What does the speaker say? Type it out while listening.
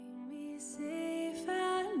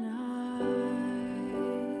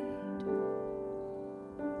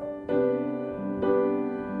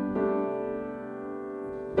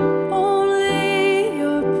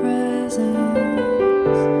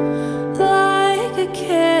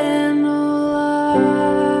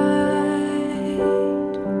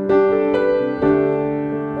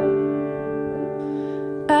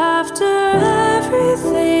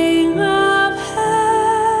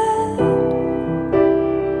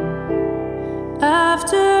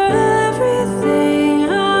after everything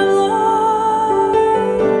I've lost.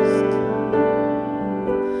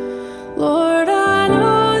 Lord, I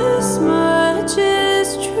know this much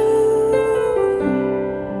is true.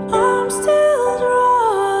 I'm still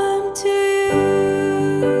drawn to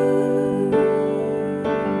you.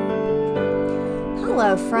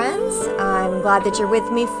 Hello, friends. I'm glad that you're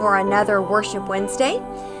with me for another Worship Wednesday.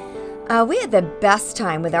 We had the best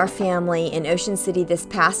time with our family in Ocean City this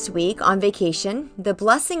past week on vacation. The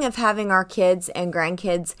blessing of having our kids and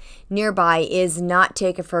grandkids nearby is not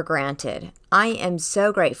taken for granted. I am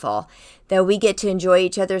so grateful that we get to enjoy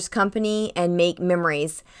each other's company and make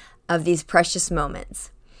memories of these precious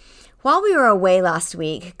moments. While we were away last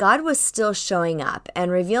week, God was still showing up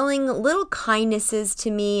and revealing little kindnesses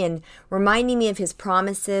to me and reminding me of His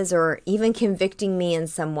promises or even convicting me in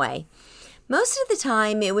some way. Most of the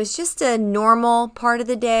time, it was just a normal part of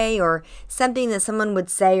the day or something that someone would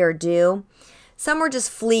say or do. Some were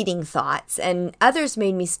just fleeting thoughts, and others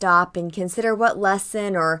made me stop and consider what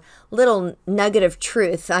lesson or little nugget of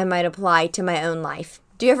truth I might apply to my own life.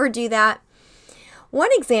 Do you ever do that? One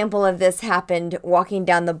example of this happened walking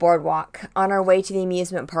down the boardwalk on our way to the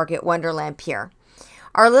amusement park at Wonderland Pier.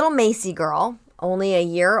 Our little Macy girl, only a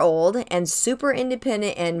year old and super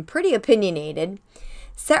independent and pretty opinionated,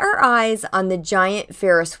 set her eyes on the giant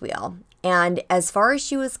Ferris wheel, and as far as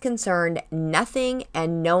she was concerned, nothing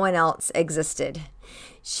and no one else existed.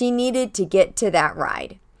 She needed to get to that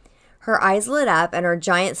ride. Her eyes lit up and her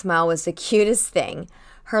giant smile was the cutest thing.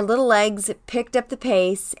 Her little legs picked up the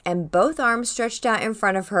pace and both arms stretched out in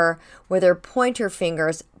front of her with her pointer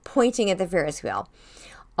fingers pointing at the Ferris wheel.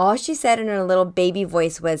 All she said in her little baby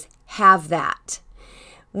voice was, "Have that."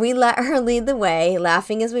 We let her lead the way,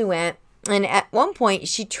 laughing as we went. And at one point,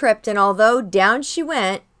 she tripped, and although down she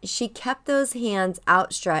went, she kept those hands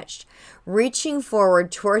outstretched, reaching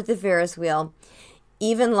forward toward the Ferris wheel,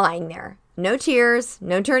 even lying there. No tears,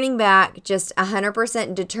 no turning back, just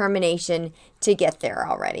 100% determination to get there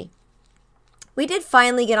already. We did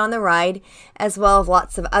finally get on the ride, as well as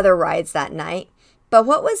lots of other rides that night. But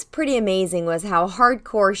what was pretty amazing was how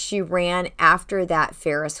hardcore she ran after that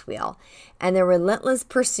Ferris wheel and the relentless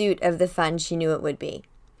pursuit of the fun she knew it would be.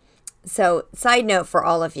 So, side note for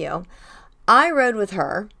all of you, I rode with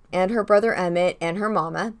her and her brother Emmett and her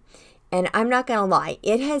mama, and I'm not going to lie,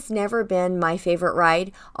 it has never been my favorite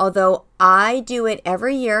ride, although I do it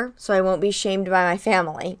every year, so I won't be shamed by my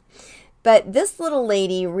family. But this little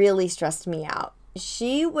lady really stressed me out.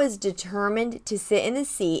 She was determined to sit in the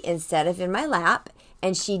seat instead of in my lap,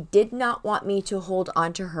 and she did not want me to hold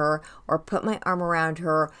onto her or put my arm around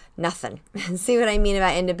her, nothing. See what I mean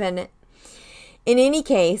about independent? In any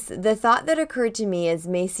case, the thought that occurred to me as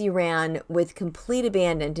Macy ran with complete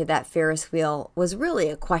abandon to that Ferris wheel was really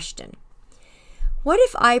a question. What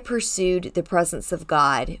if I pursued the presence of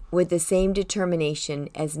God with the same determination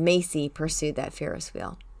as Macy pursued that Ferris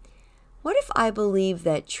wheel? What if I believed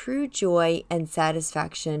that true joy and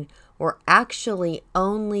satisfaction were actually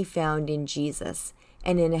only found in Jesus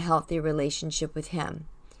and in a healthy relationship with Him?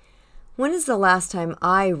 When is the last time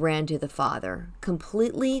I ran to the Father,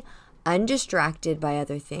 completely undistracted by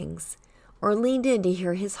other things, or leaned in to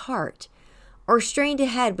hear His heart, or strained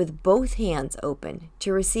ahead with both hands open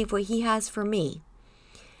to receive what He has for me?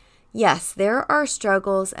 Yes, there are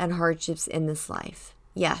struggles and hardships in this life.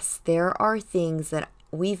 Yes, there are things that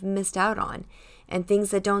we've missed out on and things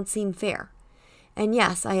that don't seem fair. And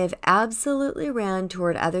yes, I have absolutely ran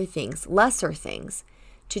toward other things, lesser things,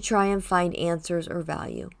 to try and find answers or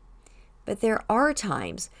value. But there are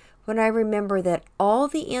times when I remember that all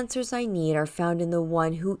the answers I need are found in the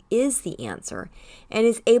one who is the answer and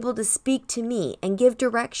is able to speak to me and give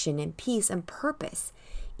direction and peace and purpose,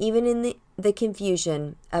 even in the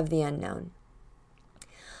confusion of the unknown.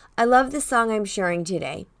 I love the song I'm sharing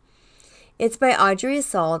today. It's by Audrey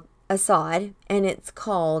Assad, and it's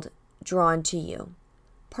called Drawn to You.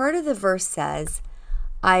 Part of the verse says,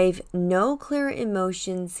 "I've no clear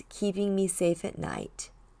emotions keeping me safe at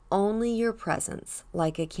night. Only your presence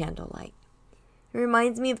like a candlelight." It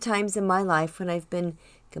reminds me of times in my life when I've been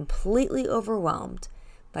completely overwhelmed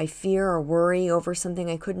by fear or worry over something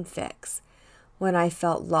I couldn't fix, when I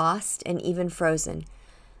felt lost and even frozen,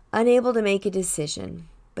 unable to make a decision.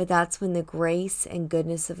 But that's when the grace and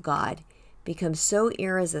goodness of God becomes so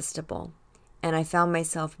irresistible, and I found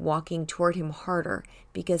myself walking toward Him harder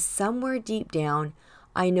because somewhere deep down,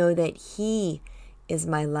 I know that He is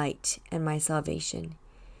my light and my salvation.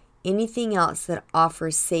 Anything else that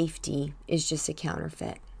offers safety is just a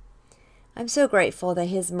counterfeit. I'm so grateful that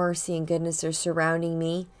His mercy and goodness are surrounding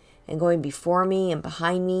me and going before me and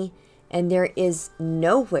behind me, and there is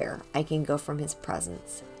nowhere I can go from His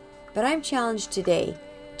presence. But I'm challenged today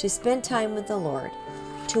to spend time with the Lord,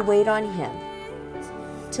 to wait on Him,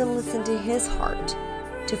 to listen to His heart,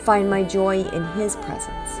 to find my joy in His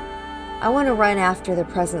presence. I want to run after the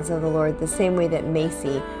presence of the Lord the same way that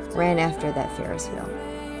Macy ran after that Ferris wheel.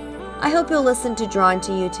 I hope you'll listen to Drawn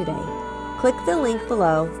to You today. Click the link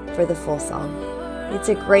below for the full song. It's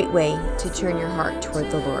a great way to turn your heart toward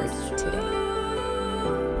the Lord today.